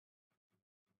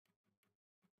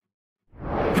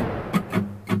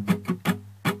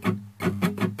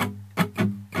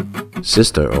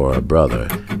Sister or a brother,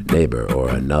 neighbor or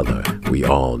another, we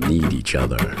all need each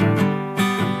other. Come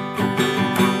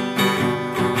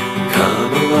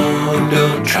along,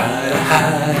 don't try to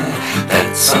hide.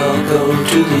 Let's all go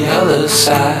to the other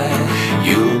side.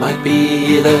 You might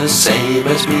be the same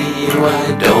as me.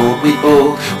 Why don't we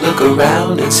both look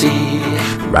around and see?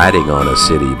 Riding on a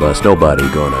city bus, nobody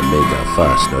gonna make a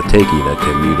fuss. Nor taking a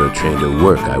commuter train to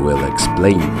work, I will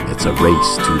explain. It's a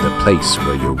race to the place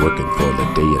where you're working for the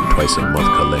day, and twice a month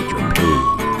collect your pay.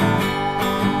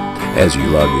 As you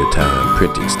log your time,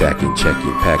 printing, stacking,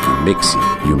 checking, packing, mixing,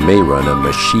 you may run a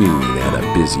machine at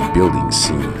a busy building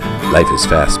scene. Life is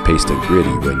fast-paced and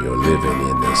gritty when you're living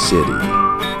in the city.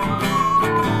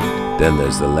 Then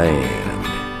there's the land,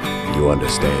 you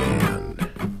understand.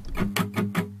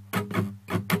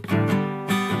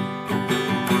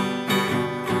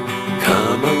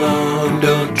 Come along,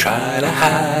 don't try to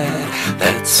hide.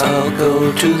 Let's all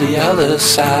go to the other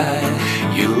side.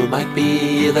 You might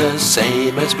be the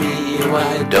same as me.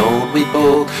 Why don't we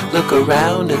both look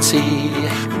around and see?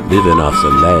 Living off the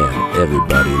land,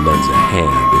 everybody lends a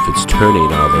hand. If it's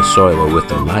turning all the soil or with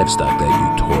the livestock that you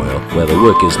toil, well, the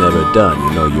work is never done.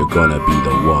 You know you're gonna be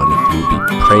the one who'll be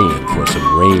praying for some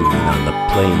rain on the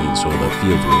plains so the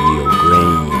fields will yield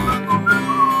grain.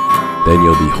 Then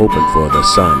you'll be hoping for the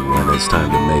sun when it's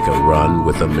time to make a run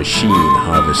with a machine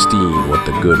harvesting what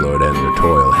the good Lord and your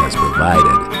toil has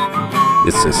provided.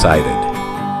 It's decided.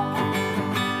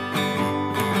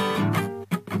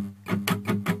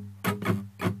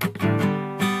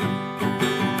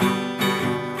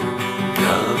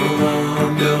 Come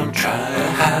along, don't try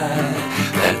to hide.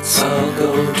 Let's all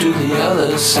go to the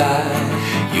other side.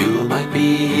 You might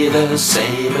be the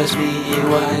same as me.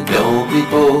 Why don't we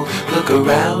both look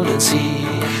around and see?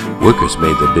 Workers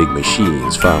made the big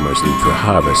machines farmers need for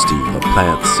harvesting the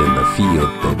plants in the field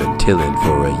they've been tilling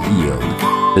for a yield.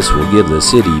 This will give the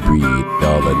city breed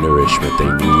all the nourishment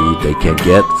they need. They can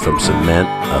get from cement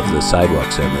of the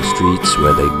sidewalks and the streets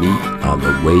where they meet on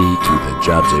the way to the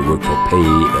jobs they work for pay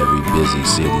every busy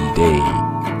city day.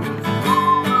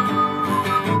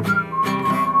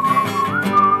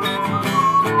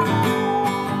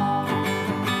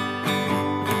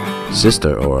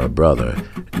 Sister or a brother,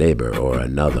 neighbor or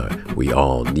another, we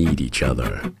all need each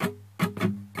other.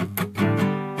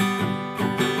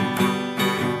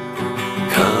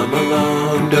 Come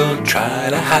along, don't try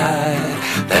to hide.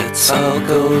 Let's all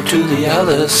go to the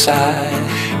other side.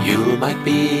 You might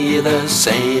be the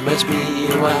same as me.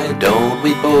 Why don't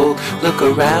we both look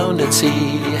around and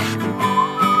see?